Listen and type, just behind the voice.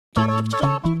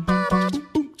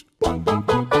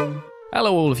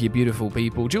Hello all of you beautiful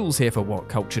people, Jules here for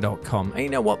WhatCulture.com. And you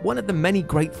know what? One of the many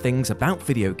great things about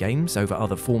video games over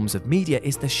other forms of media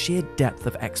is the sheer depth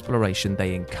of exploration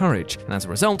they encourage. And as a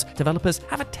result, developers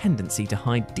have a tendency to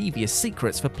hide devious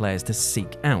secrets for players to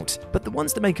seek out. But the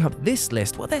ones that make up this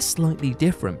list, well, they're slightly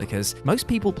different because most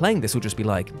people playing this will just be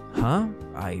like, huh?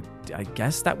 I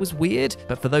guess that was weird.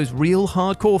 But for those real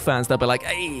hardcore fans, they'll be like,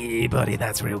 hey buddy,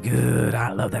 that's real good.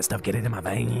 I love that stuff getting in my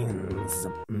veins.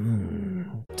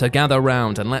 So gather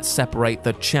round and let's separate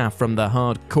the chaff from the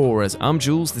hardcorers. I'm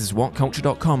Jules, this is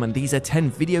WhatCulture.com, and these are 10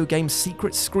 video game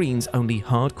secret screens only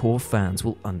hardcore fans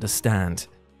will understand.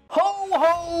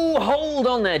 Hold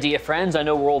on there, dear friends. I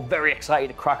know we're all very excited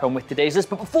to crack on with today's list,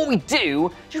 but before we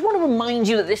do, just want to remind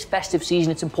you that this festive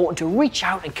season, it's important to reach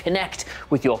out and connect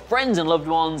with your friends and loved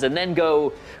ones and then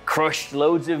go crush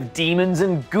loads of demons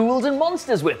and ghouls and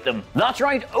monsters with them. That's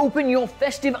right, open your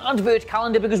festive advert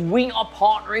calendar because we are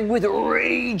partnering with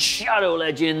Raid Shadow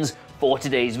Legends for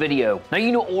today's video. Now,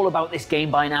 you know all about this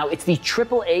game by now. It's the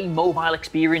AAA mobile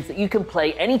experience that you can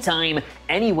play anytime,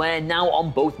 anywhere, now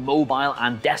on both mobile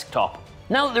and desktop.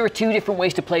 Now, there are two different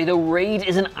ways to play, though. Raid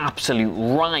is an absolute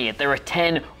riot. There are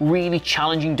 10 really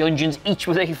challenging dungeons, each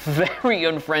with a very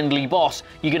unfriendly boss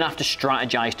you're gonna have to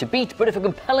strategize to beat. But if a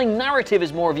compelling narrative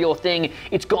is more of your thing,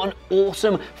 it's got an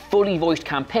awesome, fully voiced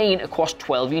campaign across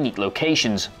 12 unique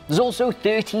locations. There's also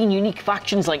 13 unique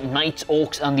factions like Knights,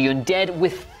 Orcs, and the Undead,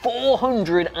 with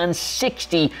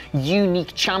 460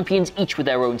 unique champions, each with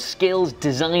their own skills,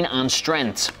 design, and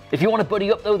strengths. If you want to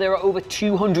buddy up though, there are over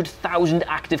 200,000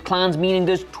 active clans, meaning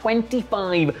there's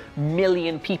 25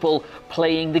 million people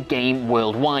playing the game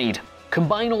worldwide.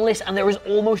 Combine all this and there is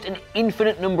almost an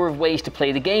infinite number of ways to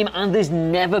play the game, and there's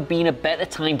never been a better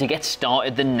time to get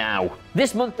started than now.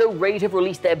 This month though, Raid have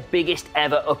released their biggest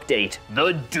ever update,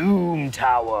 the Doom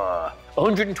Tower.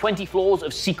 120 floors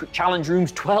of secret challenge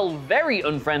rooms, 12 very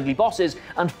unfriendly bosses,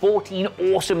 and 14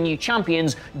 awesome new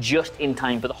champions just in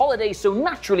time for the holidays, so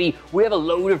naturally we have a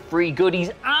load of free goodies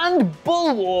and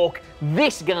Bulwark,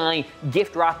 this guy,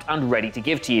 gift wrapped and ready to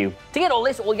give to you. To get all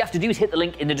this, all you have to do is hit the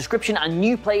link in the description and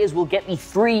new players will get the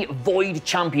free Void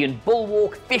Champion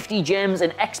Bulwark, 50 gems, an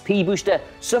XP booster,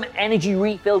 some energy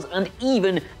refills, and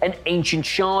even an Ancient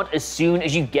Shard as soon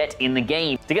as you get in the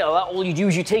game. To get all that, all you do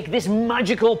is you take this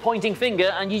magical pointing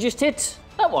finger and you just hit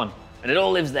that one, and it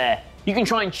all lives there. You can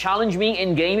try and challenge me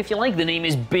in-game if you like. The name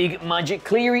is Big Magic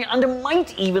Cleary, and I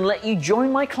might even let you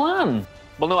join my clan.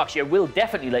 Well, no, actually, I will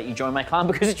definitely let you join my clan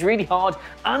because it's really hard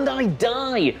and I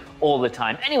die all the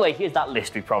time. Anyway, here's that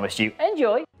list we promised you.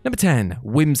 Enjoy! Number 10.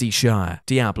 Whimsyshire,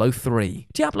 Diablo 3.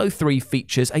 Diablo 3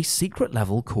 features a secret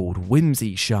level called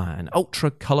Whimsyshire, an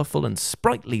ultra-colourful and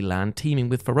sprightly land teeming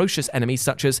with ferocious enemies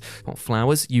such as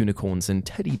flowers, unicorns, and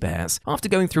teddy bears. After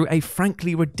going through a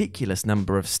frankly ridiculous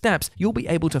number of steps, you'll be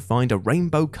able to find a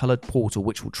rainbow-coloured portal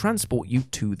which will transport you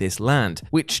to this land,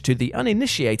 which to the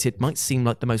uninitiated might seem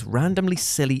like the most randomly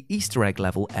silly Easter egg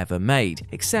level ever made.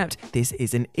 Except this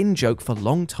is an in-joke for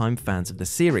long-time fans of the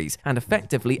series, and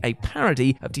effectively a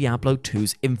parody of Diablo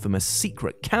 2's infamous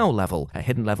Secret Cow level, a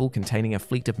hidden level containing a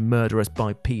fleet of murderous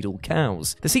bipedal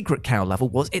cows. The Secret Cow level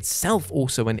was itself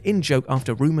also an in-joke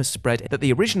after rumours spread that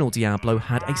the original Diablo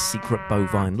had a secret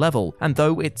bovine level, and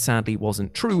though it sadly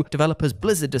wasn't true, developers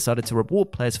Blizzard decided to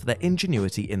reward players for their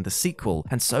ingenuity in the sequel,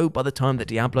 and so by the time that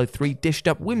Diablo 3 dished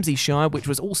up Whimsyshire, which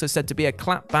was also said to be a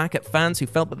clap back at fans who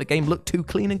felt that the game looked too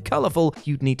clean and colourful,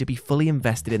 you'd need to be fully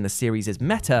invested in the series'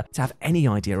 meta to have any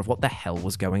idea of what the hell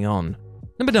was going on.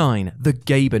 Number 9. The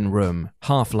Gaben Room,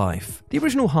 Half-Life. The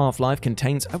original Half-Life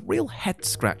contains a real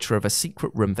head-scratcher of a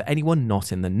secret room for anyone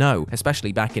not in the know,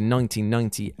 especially back in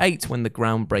 1998 when the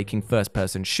groundbreaking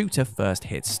first-person shooter first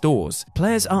hit stores.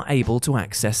 Players are able to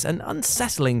access an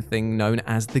unsettling thing known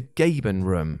as the Gaben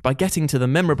Room by getting to the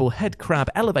memorable head crab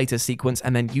elevator sequence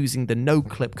and then using the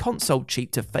no-clip console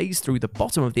cheat to phase through the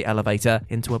bottom of the elevator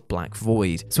into a black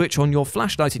void. Switch on your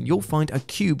flashlight and you'll find a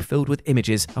cube filled with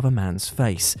images of a man's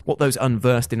face. What those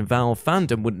unversed in Valve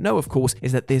fandom wouldn't know, of course,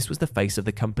 is that this was the face of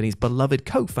the company's beloved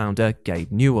co-founder, Gabe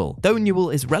Newell. Though Newell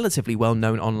is relatively well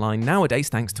known online nowadays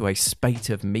thanks to a spate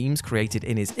of memes created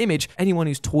in his image, anyone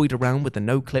who's toyed around with the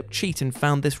no-clip cheat and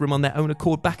found this room on their own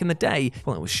accord back in the day,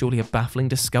 well, it was surely a baffling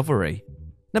discovery.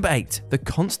 Number 8. The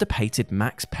Constipated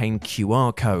Max Payne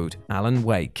QR Code, Alan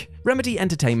Wake. Remedy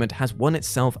Entertainment has won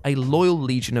itself a loyal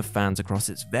legion of fans across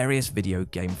its various video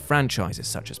game franchises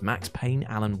such as Max Payne,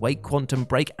 Alan Wake, Quantum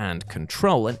Break, and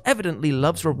Control, and evidently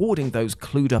loves rewarding those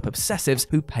clued-up obsessives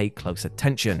who pay close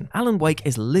attention. Alan Wake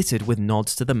is littered with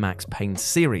nods to the Max Payne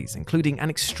series, including an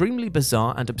extremely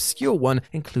bizarre and obscure one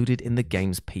included in the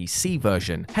game's PC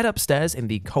version. Head upstairs in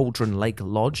the Cauldron Lake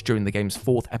Lodge during the game's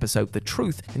 4th episode, The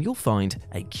Truth, and you'll find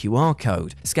a QR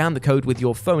code. Scan the code with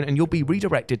your phone and you'll be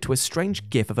redirected to a strange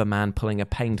gif of a man pulling a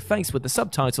pained face with the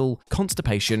subtitle,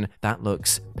 "Constipation that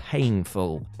looks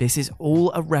painful." This is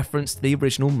all a reference to the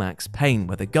original Max Payne,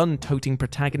 where the gun-toting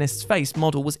protagonist's face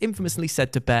model was infamously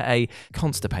said to bear a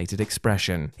constipated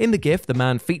expression. In the gif, the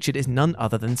man featured is none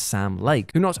other than Sam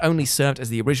Lake, who not only served as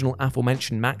the original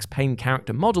aforementioned Max Payne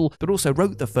character model, but also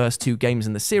wrote the first 2 games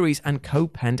in the series and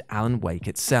co-penned Alan Wake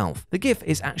itself. The gif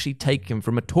is actually taken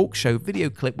from a talk show video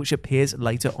clip which appears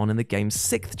later on in the game's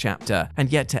 6th chapter,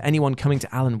 and yet to anyone coming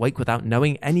to Alan Wake without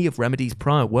knowing any of Remedy's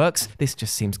prior works, this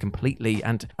just seems completely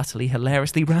and utterly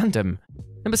hilariously random.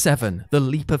 Number 7. The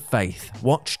Leap of Faith,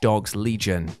 Watch Dogs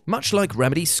Legion. Much like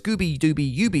Remedy,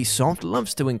 Scooby-Dooby Ubisoft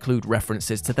loves to include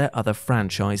references to their other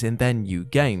franchise in their new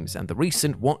games, and the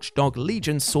recent Watch Dogs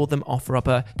Legion saw them offer up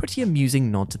a pretty amusing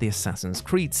nod to the Assassin's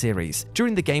Creed series.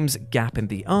 During the game's Gap in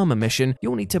the Armor mission,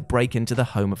 you'll need to break into the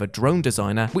home of a drone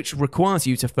designer, which requires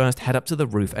you to first head up to the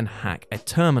roof and hack a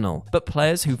terminal. But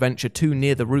players who venture too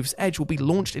near the roof's edge will be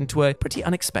launched into a pretty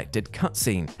unexpected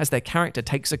cutscene, as their character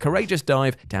takes a courageous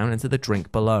dive down into the drink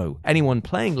below. Anyone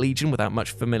playing Legion without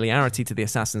much familiarity to the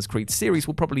Assassin's Creed series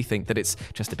will probably think that it's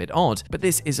just a bit odd, but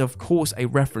this is of course a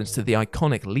reference to the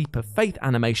iconic Leap of Faith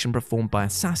animation performed by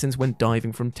assassins when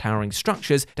diving from towering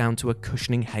structures down to a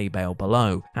cushioning hay bale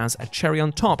below. As a cherry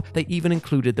on top, they even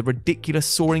included the ridiculous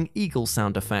soaring eagle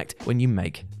sound effect when you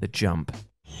make the jump.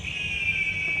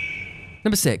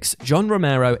 Number 6. John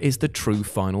Romero is the true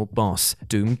final boss,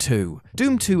 Doom 2.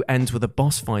 Doom 2 ends with a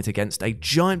boss fight against a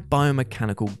giant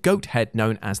biomechanical goat head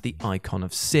known as the Icon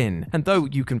of Sin, and though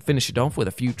you can finish it off with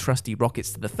a few trusty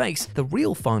rockets to the face, the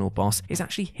real final boss is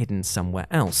actually hidden somewhere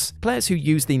else. Players who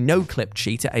use the no-clip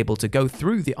cheat are able to go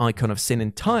through the Icon of Sin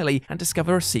entirely and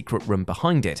discover a secret room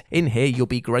behind it. In here, you'll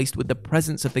be graced with the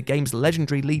presence of the game's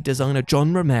legendary lead designer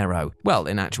John Romero. Well,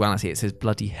 in actuality, it's his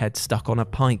bloody head stuck on a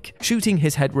pike. Shooting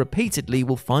his head repeatedly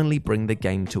will finally bring the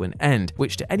game to an end,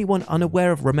 which to anyone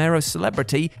unaware of Romero's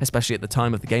celebrity, especially at the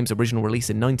time of the game's original release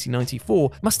in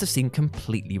 1994, must have seemed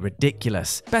completely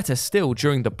ridiculous. Better still,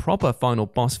 during the proper final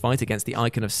boss fight against the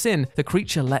Icon of Sin, the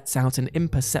creature lets out an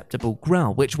imperceptible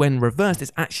growl, which when reversed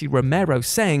is actually Romero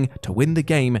saying, "To win the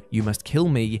game, you must kill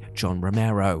me, John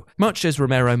Romero." Much as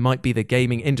Romero might be the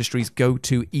gaming industry's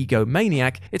go-to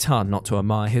egomaniac, it's hard not to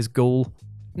admire his ghoul.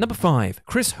 Number 5.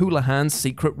 Chris Houlihan's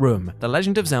Secret Room, The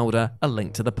Legend of Zelda: A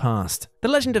Link to the Past. The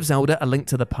Legend of Zelda: A Link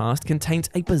to the Past contains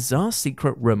a bizarre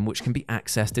secret room which can be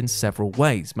accessed in several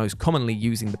ways, most commonly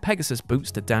using the Pegasus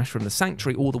boots to dash from the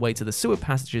sanctuary all the way to the sewer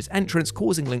passage's entrance,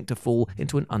 causing Link to fall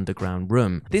into an underground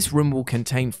room. This room will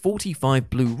contain 45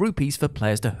 blue rupees for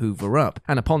players to hoover up,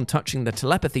 and upon touching the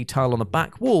telepathy tile on the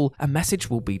back wall, a message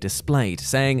will be displayed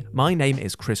saying, "My name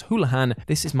is Chris Houlihan,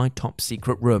 this is my top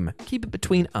secret room. Keep it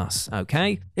between us,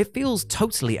 okay?" It feels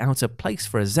totally out of place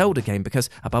for a Zelda game because,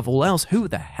 above all else, who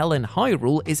the hell in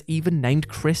Hyrule is even named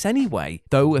Chris anyway?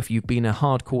 Though if you've been a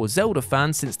hardcore Zelda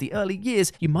fan since the early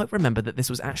years, you might remember that this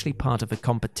was actually part of a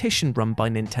competition run by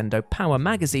Nintendo Power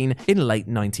magazine in late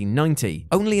 1990.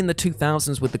 Only in the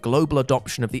 2000s, with the global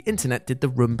adoption of the internet, did the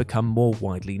room become more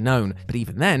widely known, but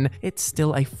even then, it's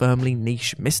still a firmly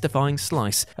niche, mystifying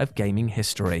slice of gaming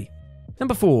history.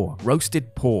 Number 4.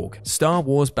 Roasted Pork, Star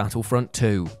Wars Battlefront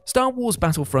 2. Star Wars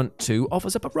Battlefront 2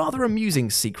 offers up a rather amusing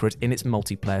secret in its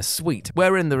multiplayer suite,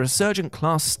 wherein the Resurgent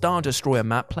class Star Destroyer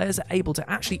map, players are able to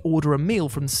actually order a meal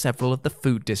from several of the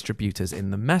food distributors in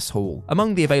the mess hall.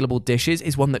 Among the available dishes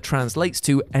is one that translates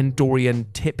to Endorian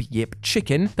Tip Yip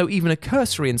Chicken, though even a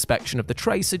cursory inspection of the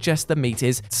tray suggests the meat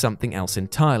is something else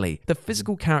entirely. The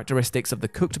physical characteristics of the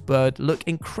cooked bird look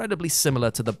incredibly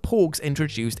similar to the porgs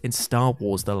introduced in Star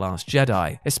Wars: The Last Jedi,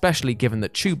 especially given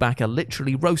that Chewbacca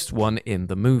literally roasts one in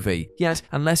the movie. Yet,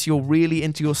 unless you're really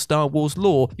into your Star Wars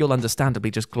lore, you'll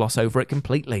understandably just gloss over it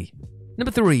completely.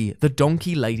 Number 3. The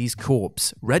Donkey Lady's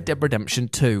Corpse, Red Dead Redemption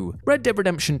 2. Red Dead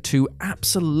Redemption 2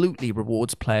 absolutely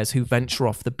rewards players who venture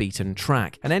off the beaten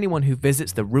track, and anyone who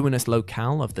visits the ruinous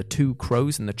locale of the Two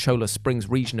Crows in the Cholla Springs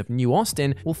region of New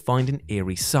Austin will find an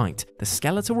eerie sight: the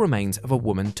skeletal remains of a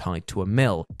woman tied to a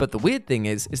mill. But the weird thing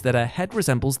is that her head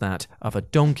resembles that of a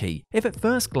donkey. If at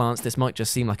first glance this might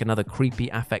just seem like another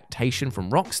creepy affectation from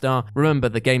Rockstar, remember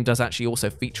the game does actually also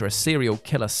feature a serial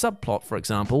killer subplot, for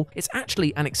example, it's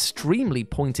actually an extremely extremely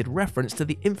pointed reference to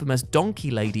the infamous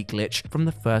Donkey Lady glitch from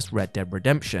the first Red Dead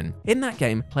Redemption. In that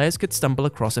game, players could stumble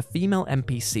across a female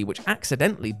NPC which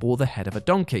accidentally bore the head of a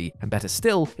donkey, and better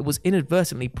still, it was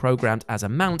inadvertently programmed as a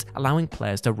mount, allowing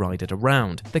players to ride it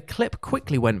around. The clip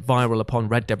quickly went viral upon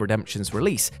Red Dead Redemption's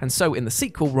release, and so in the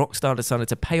sequel, Rockstar decided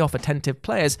to pay off attentive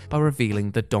players by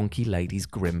revealing the Donkey Lady's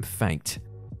grim fate.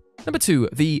 Number 2,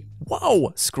 the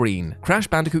wow screen. Crash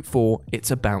Bandicoot 4,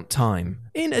 It's About Time.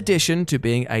 In addition to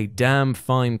being a damn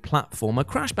fine platformer,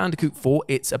 Crash Bandicoot 4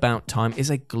 It's About Time is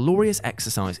a glorious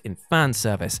exercise in fan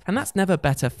service, and that's never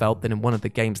better felt than in one of the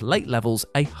game's late levels,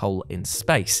 A Hole in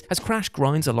Space. As Crash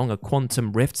grinds along a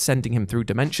quantum rift sending him through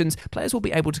dimensions, players will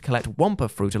be able to collect Wumpa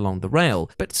fruit along the rail,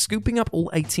 but scooping up all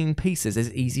 18 pieces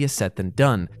is easier said than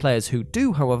done. Players who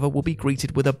do, however, will be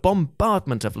greeted with a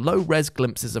bombardment of low-res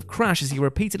glimpses of Crash as he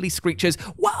repeatedly screeches,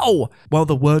 "Wow!" while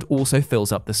the word also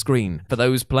fills up the screen. For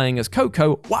those playing as Coco,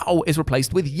 wow is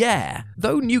replaced with yeah.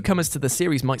 Though newcomers to the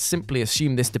series might simply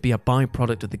assume this to be a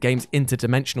byproduct of the game's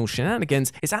interdimensional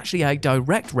shenanigans, it's actually a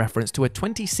direct reference to a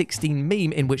 2016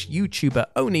 meme in which YouTuber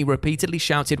Oni repeatedly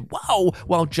shouted wow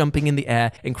while jumping in the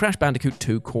air in Crash Bandicoot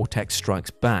 2 Cortex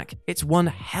Strikes Back. It's one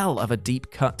hell of a deep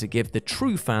cut to give the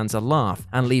true fans a laugh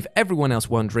and leave everyone else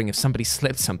wondering if somebody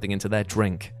slipped something into their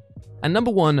drink. And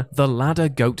number 1, the Ladder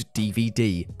Goat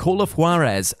DVD, Call of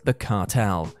Juarez, The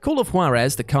Cartel. Call of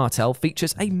Juarez, The Cartel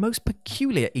features a most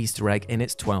peculiar Easter egg in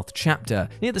its 12th chapter.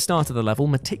 Near the start of the level,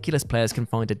 meticulous players can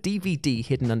find a DVD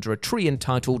hidden under a tree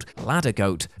entitled Ladder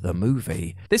Goat, the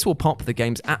Movie. This will pop the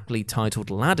game's aptly titled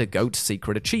Ladder Goat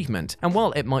secret achievement, and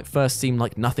while it might first seem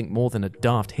like nothing more than a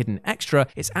daft hidden extra,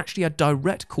 it's actually a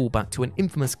direct callback to an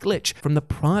infamous glitch from the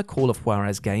prior Call of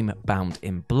Juarez game, Bound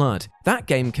in Blood. That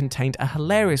game contained a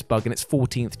hilarious bug in its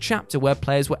 14th chapter where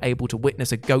players were able to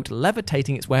witness a goat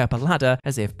levitating its way up a ladder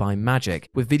as if by magic,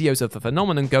 with videos of the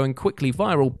phenomenon going quickly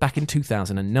viral back in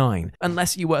 2009.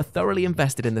 Unless you were thoroughly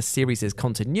invested in the series'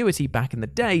 continuity back in the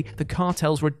day, the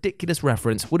Cartel's ridiculous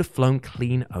reference would have flown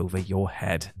clean over your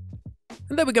head.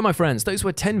 And there we go, my friends. Those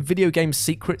were 10 video game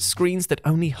secret screens that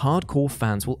only hardcore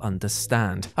fans will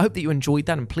understand. I hope that you enjoyed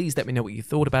that, and please let me know what you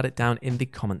thought about it down in the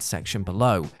comments section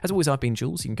below. As always, I've been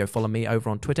Jules. You can go follow me over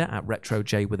on Twitter at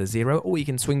RetroJ0, or you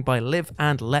can swing by Live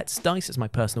and Let's Dice as my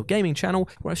personal gaming channel,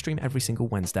 where I stream every single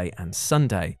Wednesday and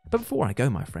Sunday. But before I go,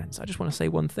 my friends, I just want to say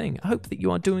one thing. I hope that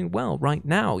you are doing well right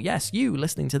now. Yes, you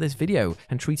listening to this video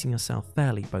and treating yourself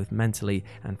fairly, both mentally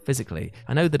and physically.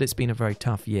 I know that it's been a very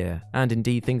tough year, and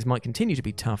indeed things might continue to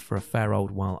be tough for a fair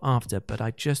old while after, but I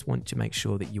just want to make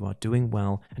sure that you are doing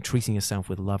well and treating yourself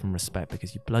with love and respect,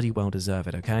 because you bloody well deserve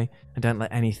it, okay? And don't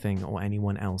let anything or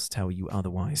anyone else tell you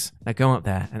otherwise. Now go out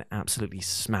there and absolutely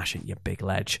smash it, you big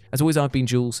ledge. As always, I've been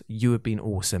Jules. You have been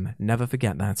awesome. Never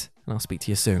forget that, and I'll speak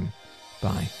to you soon.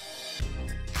 Bye.